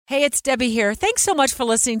Hey, it's Debbie here. Thanks so much for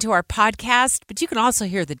listening to our podcast, but you can also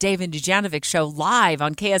hear the Dave and Dujanovic Show live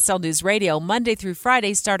on KSL News Radio Monday through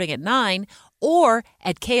Friday starting at 9 or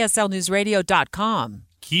at kslnewsradio.com.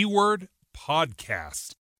 Keyword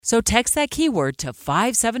podcast. So text that keyword to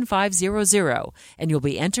 57500 and you'll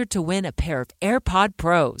be entered to win a pair of AirPod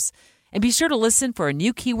Pros. And be sure to listen for a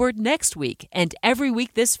new keyword next week and every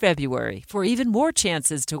week this February for even more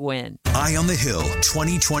chances to win. Eye on the Hill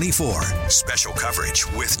 2024. Special coverage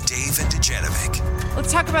with Dave and Dujanovic.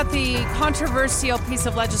 Let's talk about the controversial piece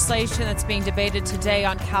of legislation that's being debated today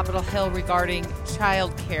on Capitol Hill regarding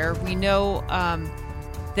childcare. We know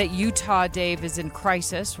that Utah, Dave, is in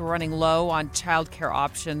crisis. We're running low on childcare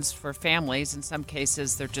options for families. In some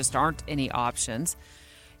cases, there just aren't any options.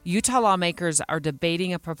 Utah lawmakers are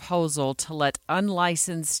debating a proposal to let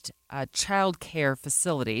unlicensed child care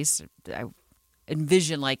facilities, I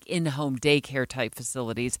envision like in-home daycare type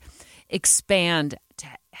facilities, expand to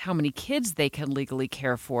how many kids they can legally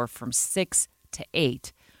care for from 6 to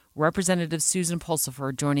 8. Representative Susan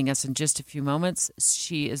Pulsifer joining us in just a few moments.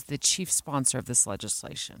 She is the chief sponsor of this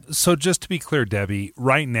legislation. So just to be clear, Debbie,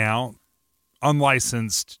 right now,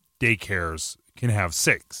 unlicensed daycares can have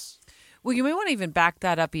 6. Well, you may want to even back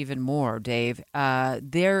that up even more, Dave.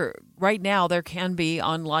 Right now, there can be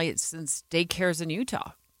unlicensed daycares in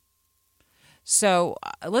Utah. So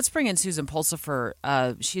let's bring in Susan Pulsifer.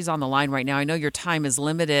 She's on the line right now. I know your time is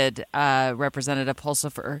limited, Representative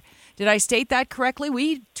Pulsifer. Did I state that correctly?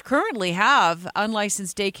 We currently have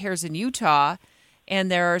unlicensed daycares in Utah,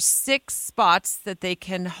 and there are 6 spots that they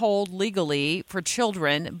can hold legally for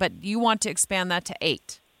children, but you want to expand that to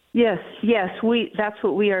 8. Yes. That's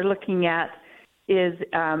what we are looking at is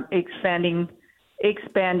expanding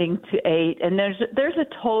to 8, and there's a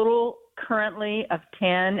total currently of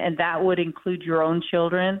 10, and that would include your own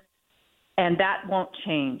children, and that won't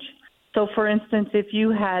change. So, for instance, if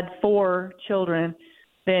you had 4 children,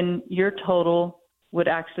 then your total would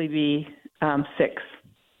actually be 6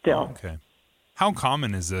 still. Oh, okay. How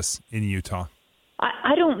common is this in Utah?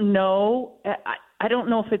 I don't know. I don't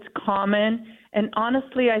know if it's common. And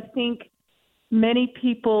honestly, I think many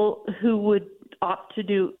people who would opt to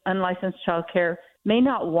do unlicensed childcare may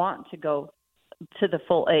not want to go to the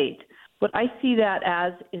full 8. What I see that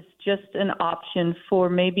as is just an option for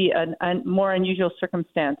maybe a more unusual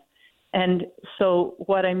circumstance. And so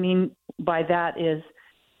what I mean by that is,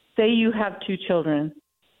 say you have 2 children,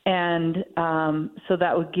 and so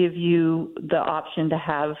that would give you the option to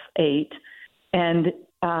have 8. And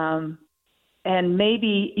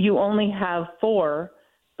maybe you only have 4,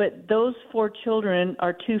 but those 4 children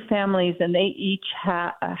are 2 families, and they each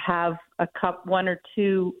have 1 or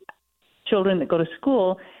 2 children that go to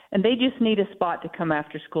school, and they just need a spot to come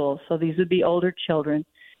after school. So these would be older children.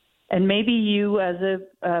 And maybe you as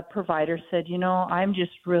a provider said, I'm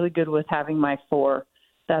just really good with having my 4.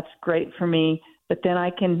 That's great for me. But then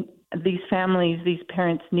these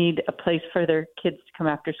parents need a place for their kids to come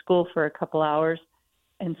after school for a couple hours.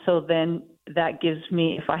 And so then that gives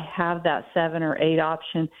me, if I have that 7 or 8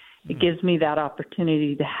 option, it gives me that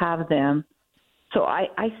opportunity to have them. So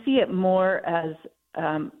I see it more as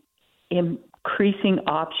increasing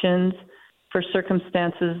options for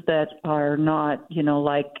circumstances that are not,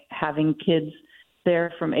 like having kids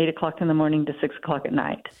there from 8 o'clock in the morning to 6 o'clock at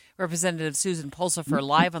night. Representative Susan Pulsifer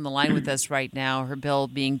live on the line with us right now. Her bill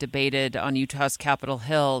being debated on Utah's Capitol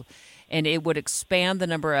Hill, and it would expand the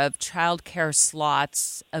number of child care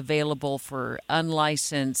slots available for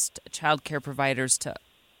unlicensed child care providers to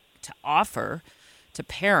offer to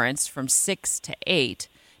parents from 6 to 8.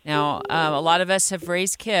 Now, a lot of us have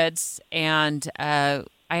raised kids, and I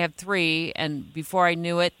have 3, and before I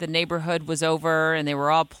knew it, the neighborhood was over, and they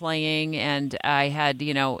were all playing, and I had,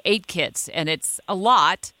 8 kids, and it's a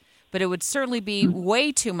lot, but it would certainly be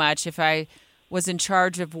way too much if I was in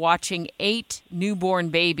charge of watching 8 newborn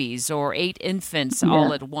babies or 8 infants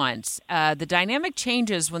all at once. The dynamic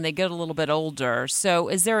changes when they get a little bit older. So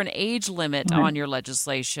is there an age limit on your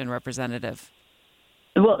legislation, Representative?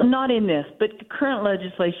 Well, not in this, but the current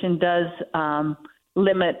legislation does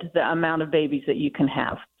limit the amount of babies that you can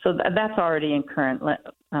have. So that's already in current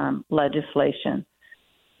legislation.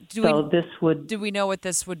 Do we know what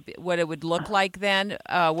this would be, what it would look like then?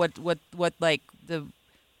 What like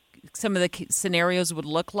some of the scenarios would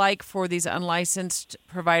look like for these unlicensed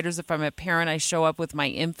providers? If I'm a parent, I show up with my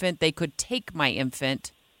infant, they could take my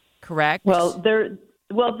infant, correct? Well, there's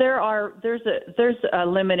a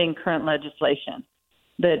limit in current legislation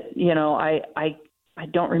that I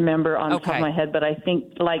don't remember on the top of my head, but I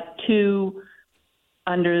think like 2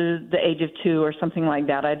 under the age of 2 or something like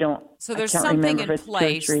that. So there's something in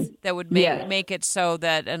place that would make it so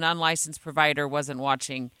that an unlicensed provider wasn't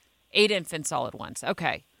watching 8 infants all at once.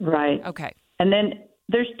 Okay. Right. Okay. And then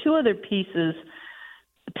there's two other pieces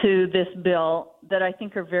to this bill that I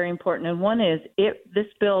think are very important. And one is this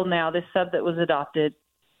bill now, this sub that was adopted,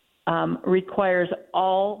 requires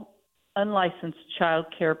all unlicensed child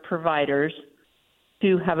care providers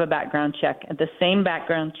to have a background check, and the same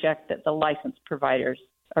background check that the licensed providers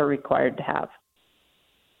are required to have.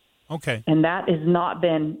 Okay. And that has not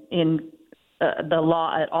been in the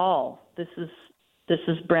law at all. This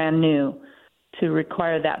is brand new, to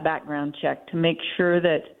require that background check to make sure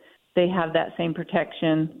that they have that same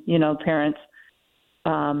protection, parents,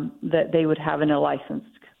 that they would have in a licensed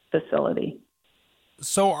facility.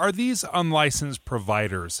 So are these unlicensed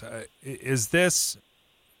providers, is this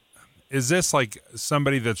like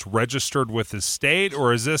somebody that's registered with the state,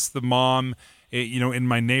 or is this the mom, in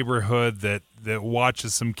my neighborhood that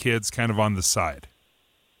watches some kids kind of on the side?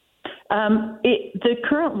 The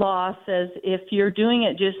current law says if you're doing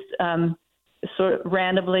it just sort of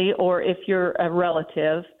randomly, or if you're a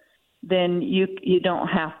relative, then you don't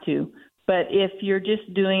have to. But if you're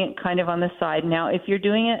just doing it kind of on the side, now if you're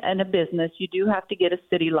doing it in a business, you do have to get a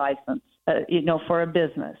city license, for a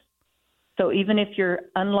business. So even if you're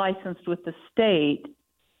unlicensed with the state,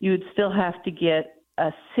 you would still have to get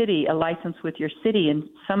a license with your city. And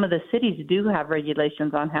some of the cities do have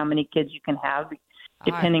regulations on how many kids you can have,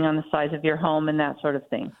 depending on the size of your home and that sort of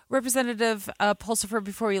thing. Representative Pulsifer,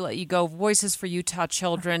 before we let you go, Voices for Utah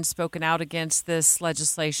Children spoken out against this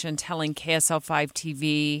legislation, telling KSL5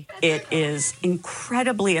 TV. It is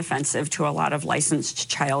incredibly offensive to a lot of licensed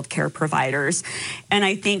child care providers, and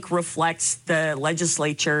I think reflects the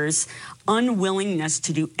legislature's unwillingness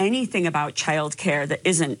to do anything about child care that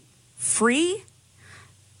isn't free,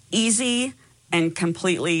 easy, and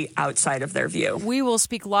completely outside of their view. We will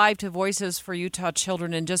speak live to Voices for Utah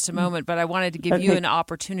Children in just a moment, but I wanted to give you an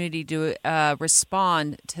opportunity to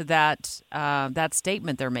respond to that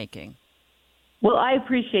statement they're making. Well, I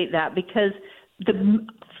appreciate that, because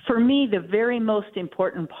for me, the very most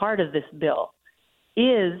important part of this bill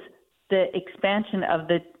is the expansion of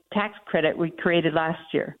the tax credit we created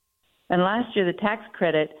last year. And last year, the tax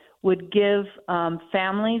credit would give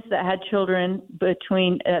families that had children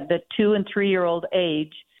between the 2 and 3 year old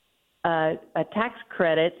age a tax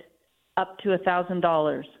credit up to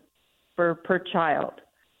 $1,000 per child.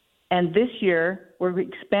 And this year we're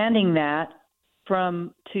expanding that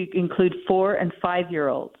to include 4 and 5 year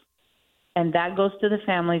olds, and that goes to the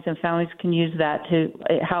families, and families can use that to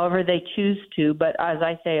however they choose to. But as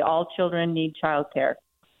I say, all children need child care.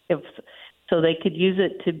 So they could use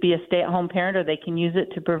it to be a stay-at-home parent, or they can use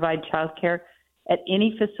it to provide child care at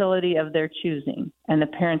any facility of their choosing, and the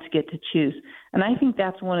parents get to choose. And I think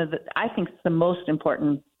that's the most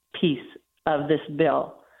important piece of this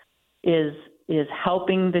bill is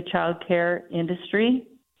helping the child care industry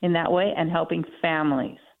in that way and helping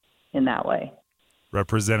families in that way.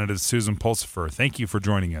 Representative Susan Pulsifer, thank you for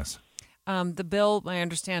joining us. The bill, my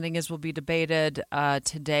understanding is, will be debated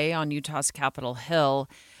today on Utah's Capitol Hill,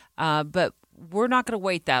 but we're not going to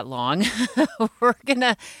wait that long. We're going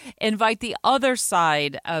to invite the other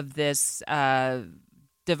side of this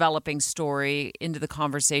developing story into the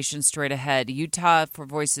conversation straight ahead. Utah for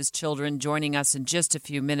Voices Children joining us in just a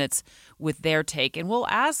few minutes with their take, and we'll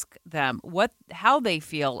ask them how they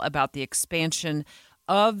feel about the expansion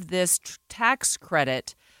of this tax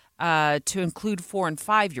credit to include 4 and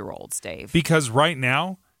 5 year olds, Dave. Because right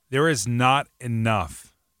now there is not enough.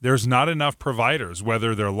 There's not enough providers,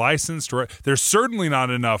 whether they're licensed or there's certainly not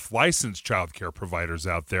enough licensed child care providers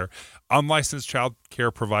out there. Unlicensed child care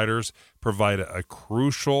providers provide a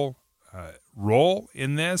crucial role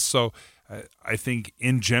in this. So I think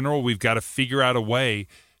in general, we've got to figure out a way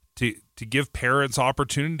to give parents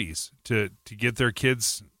opportunities to get their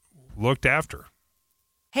kids looked after.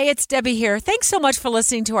 Hey, it's Debbie here. Thanks so much for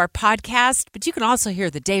listening to our podcast, but you can also hear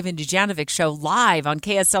the Dave and Dujanovic Show live on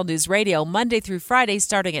KSL News Radio Monday through Friday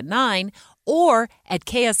starting at 9 or at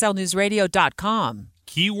kslnewsradio.com.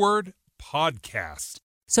 Keyword podcast.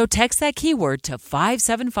 So text that keyword to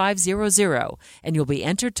 57500 and you'll be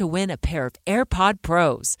entered to win a pair of AirPod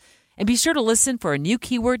Pros. And be sure to listen for a new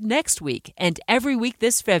keyword next week and every week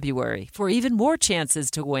this February for even more chances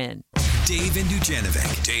to win. Dave and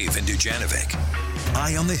Dujanovic. Dave and Dujanovic.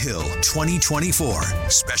 Eye on the Hill 2024.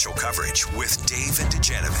 Special coverage with Dave and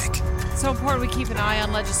Dujanovic. So important we keep an eye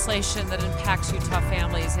on legislation that impacts Utah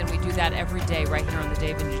families, and we do that every day right here on the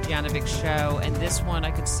Dave and Dujanovic Show. And this one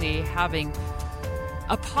I could see having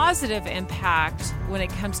a positive impact when it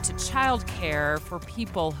comes to child care for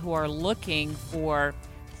people who are looking for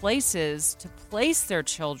places to place their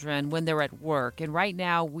children when they're at work. And right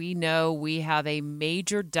now we know we have a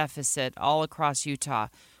major deficit all across Utah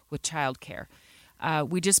with childcare.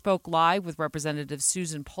 We just spoke live with Representative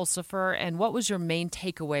Susan Pulsifer. And what was your main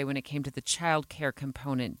takeaway when it came to the child care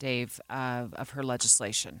component, Dave, of her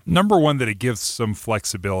legislation? Number one, that it gives some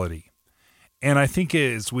flexibility. And I think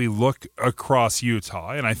as we look across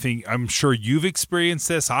Utah, and I'm sure you've experienced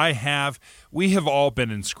this, I have, we have all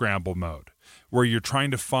been in scramble mode where you're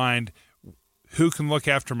trying to find who can look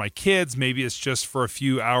after my kids. Maybe it's just for a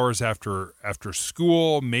few hours after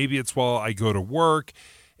school. Maybe it's while I go to work.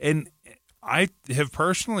 And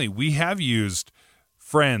we have used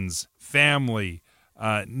friends, family,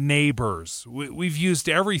 neighbors. We've used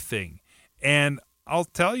everything. And I'll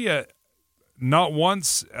tell you, not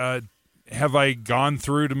once have I gone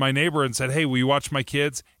through to my neighbor and said, hey, will you watch my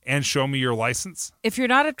kids and show me your license? If you're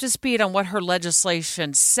not up to speed on what her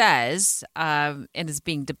legislation says and is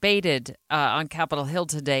being debated on Capitol Hill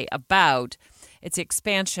today about its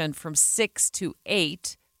expansion from 6 to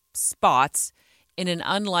 8 spots in an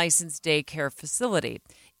unlicensed daycare facility,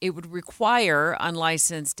 it would require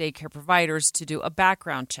unlicensed daycare providers to do a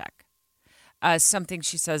background check, something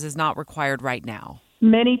she says is not required right now.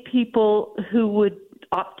 Many people who would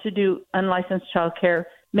opt to do unlicensed childcare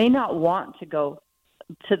may not want to go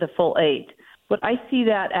to the full 8. What I see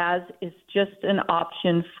that as is just an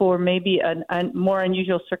option for maybe a more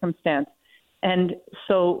unusual circumstance. And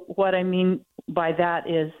so what I mean by that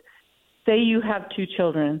is, say you have 2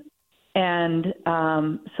 children, and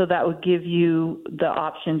so that would give you the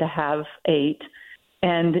option to have 8.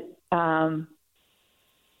 And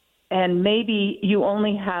maybe you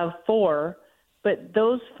only have 4, but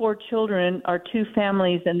those 4 children are 2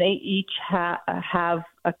 families, and they each have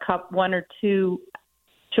 1 or 2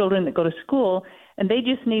 children that go to school, and they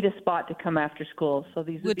just need a spot to come after school. So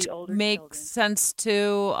these would be older children. Which makes sense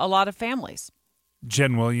to a lot of families.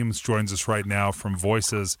 Jen Williams joins us right now from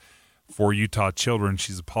Voices for Utah Children.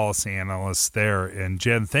 She's a policy analyst there. And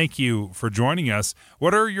Jen, thank you for joining us.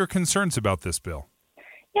 What are your concerns about this bill?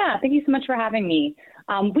 Yeah, thank you so much for having me.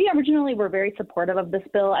 We originally were very supportive of this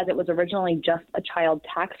bill, as it was originally just a child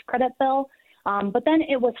tax credit bill. But then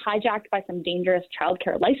it was hijacked by some dangerous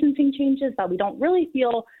childcare licensing changes that we don't really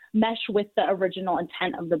feel mesh with the original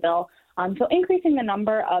intent of the bill. So increasing the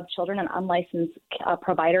number of children an unlicensed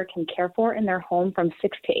provider can care for in their home from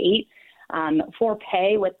 6 to 8 for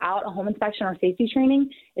pay without a home inspection or safety training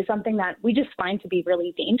is something that we just find to be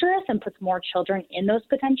really dangerous and puts more children in those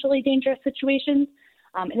potentially dangerous situations.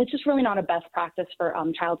 And it's just really not a best practice for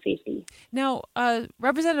child safety. Now,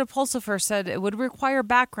 Representative Pulsifer said it would require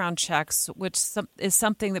background checks, which is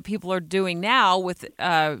something that people are doing now with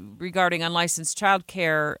regarding unlicensed child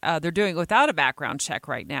care. They're doing it without a background check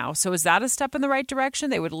right now. So is that a step in the right direction?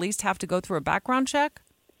 They would at least have to go through a background check?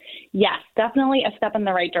 Yes, definitely a step in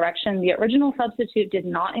the right direction. The original substitute did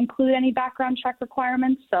not include any background check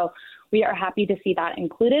requirements, so we are happy to see that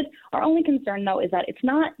included. Our only concern, though, is that it's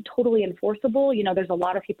not totally enforceable. You know, there's a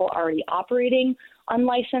lot of people already operating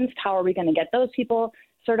unlicensed. How are we going to get those people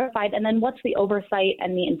certified? And then what's the oversight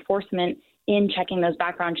and the enforcement in checking those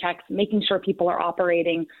background checks, making sure people are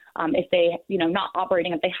operating if they, not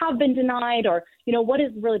operating if they have been denied, or, what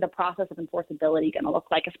is really the process of enforceability going to look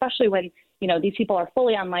like, especially when, these people are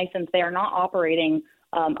fully unlicensed, they are not operating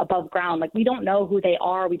above ground. Like, we don't know who they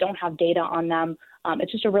are. We don't have data on them.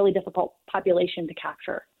 It's just a really difficult population to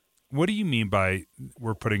capture. What do you mean by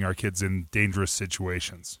we're putting our kids in dangerous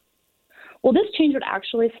situations? Well, this change would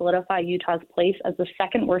actually solidify Utah's place as the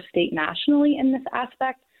second worst state nationally in this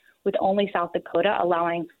aspect, with only South Dakota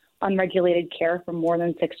allowing unregulated care for more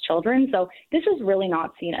than 6 children. So this is really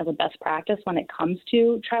not seen as a best practice when it comes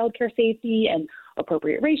to childcare safety and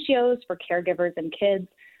appropriate ratios for caregivers and kids.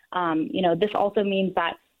 This also means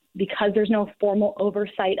that because there's no formal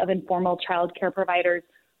oversight of informal childcare providers,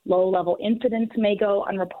 low-level incidents may go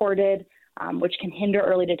unreported, which can hinder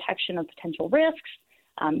early detection of potential risks.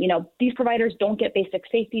 These providers don't get basic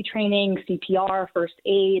safety training, CPR, first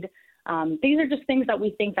aid. These are just things that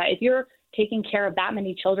we think that if you're taking care of that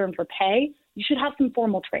many children for pay, you should have some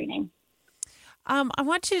formal training. I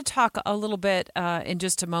want you to talk a little bit in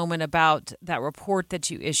just a moment about that report that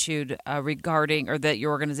you issued regarding, or that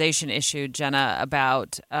your organization issued, Jenna,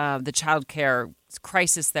 about the child care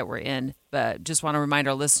crisis that we're in. But just want to remind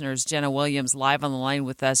our listeners, Jenna Williams live on the line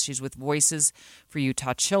with us. She's with Voices for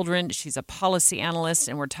Utah Children. She's a policy analyst,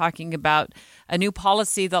 and we're talking about a new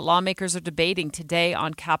policy that lawmakers are debating today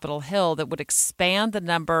on Capitol Hill that would expand the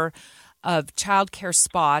number of child care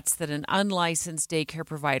spots that an unlicensed daycare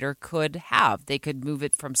provider could have. They could move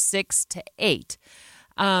it from 6 to 8.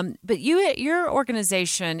 But your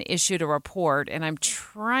organization issued a report, and I'm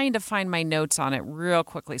trying to find my notes on it real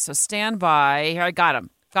quickly. So stand by. Here, I got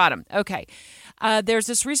them. Okay. There's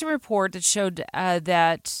this recent report that showed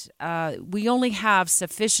that we only have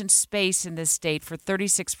sufficient space in this state for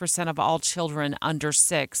 36% of all children under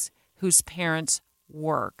 6 whose parents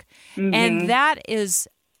work. Mm-hmm. And that is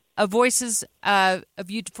a Voices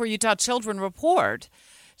for Utah Children report.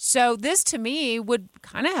 So this, to me, would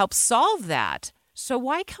kind of help solve that. So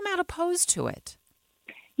why come out opposed to it?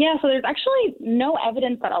 Yeah, so there's actually no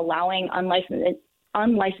evidence that allowing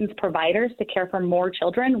unlicensed providers to care for more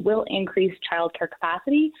children will increase childcare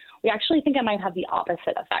capacity. We actually think it might have the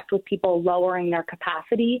opposite effect, with people lowering their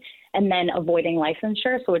capacity and then avoiding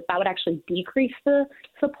licensure. So that would actually decrease the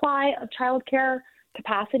supply of childcare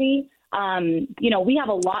capacity. We have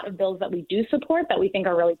a lot of bills that we do support that we think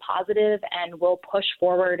are really positive and will push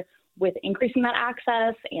forward with increasing that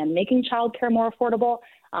access and making childcare more affordable.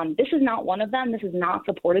 This is not one of them. This is not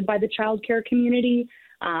supported by the childcare community.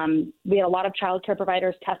 We had a lot of childcare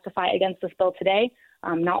providers testify against this bill today.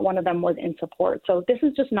 Not one of them was in support. So this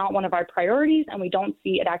is just not one of our priorities, and we don't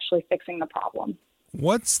see it actually fixing the problem.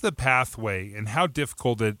 What's the pathway, and how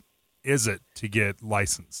difficult is it to get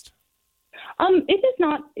licensed? It's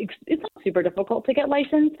not super difficult to get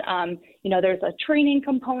licensed. There's a training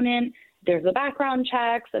component, there's the background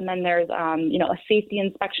checks, and then there's, a safety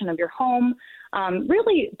inspection of your home.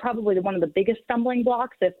 Really, probably one of the biggest stumbling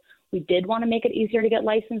blocks, if we did want to make it easier to get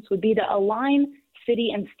licensed, would be to align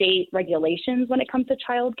city and state regulations when it comes to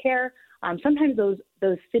childcare. Sometimes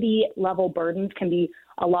those city level burdens can be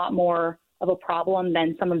a lot more of a problem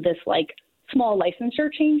than some of this small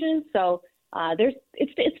licensure changes. So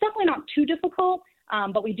it's definitely not too difficult,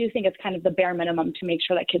 but we do think it's kind of the bare minimum to make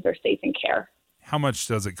sure that kids are safe in care. How much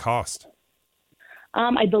does it cost?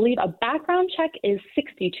 I believe a background check is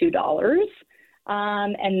 $62.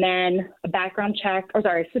 And then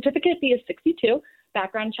a certificate fee is $62.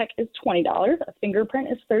 Background check is $20. A fingerprint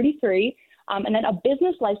is $33. And then a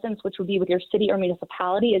business license, which would be with your city or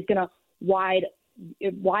municipality, is going to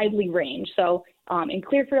widely range. So in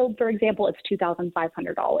Clearfield, for example, it's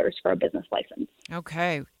 $2,500 for a business license.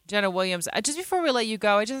 Okay. Jenna Williams, just before we let you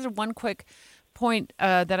go, I just had one quick point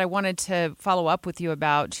that I wanted to follow up with you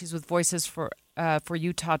about. She's with Voices for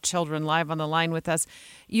Utah Children, live on the line with us.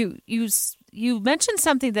 You mentioned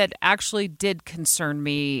something that actually did concern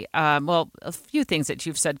me. A few things that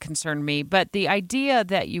you've said concern me, but the idea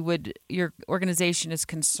that your organization is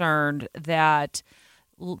concerned that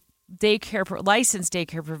licensed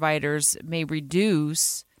daycare providers may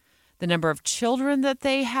reduce the number of children that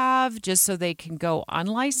they have just so they can go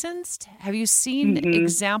unlicensed. Have you seen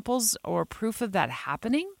examples or proof of that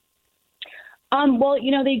happening?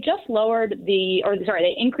 They just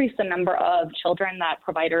they increased the number of children that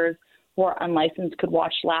providers who are unlicensed could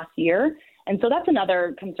watch last year. And so that's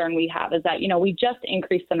another concern we have, is that, we just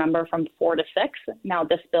increased the number from 4 to 6. Now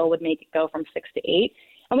this bill would make it go from 6 to 8.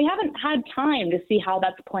 And we haven't had time to see how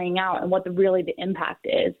that's playing out and what the impact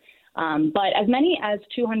is. But as many as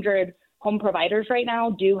 200 home providers right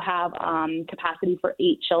now do have capacity for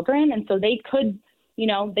 8 children. And so they could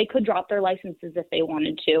drop their licenses if they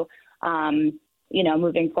wanted to,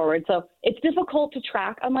 moving forward. So it's difficult to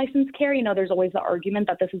track unlicensed care. There's always the argument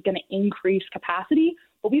that this is going to increase capacity,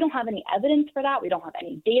 but we don't have any evidence for that. We don't have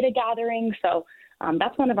any data gathering. So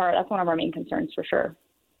that's one of our main concerns for sure.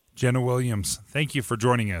 Jenna Williams, thank you for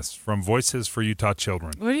joining us from Voices for Utah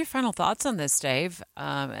Children. What are your final thoughts on this, Dave,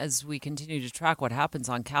 as we continue to track what happens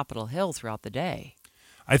on Capitol Hill throughout the day?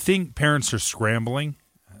 I think parents are scrambling,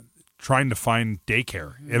 trying to find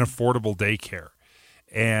daycare, and affordable daycare.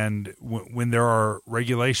 And when there are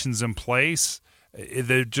regulations in place,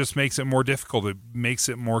 it just makes it more difficult. It makes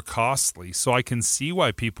it more costly. So I can see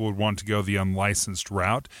why people would want to go the unlicensed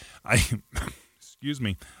route. I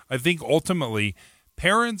think ultimately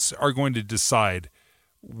parents are going to decide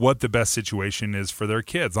what the best situation is for their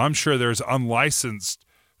kids. I'm sure there's unlicensed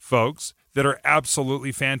folks that are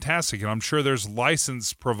absolutely fantastic, and I'm sure there's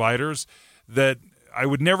licensed providers that I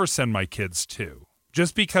would never send my kids to.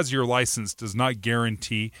 Just because you're licensed does not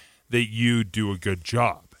guarantee that you do a good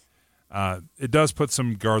job. It does put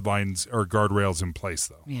some guardrails in place,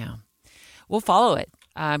 though. Yeah. We'll follow it.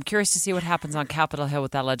 I'm curious to see what happens on Capitol Hill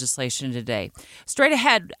with that legislation today. Straight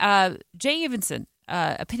ahead, Jay Evenson,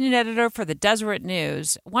 opinion editor for the Deseret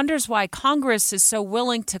News, wonders why Congress is so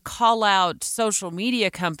willing to call out social media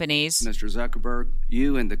companies. Mr. Zuckerberg,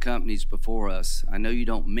 you and the companies before us, I know you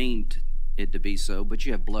don't mean it to be so, but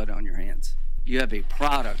you have blood on your hands. You have a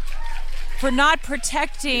product. For not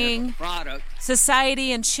protecting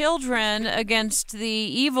society and children against the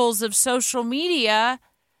evils of social media,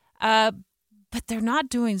 but they're not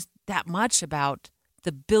doing that much about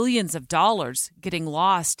the billions of dollars getting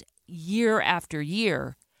lost year after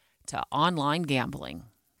year to online gambling.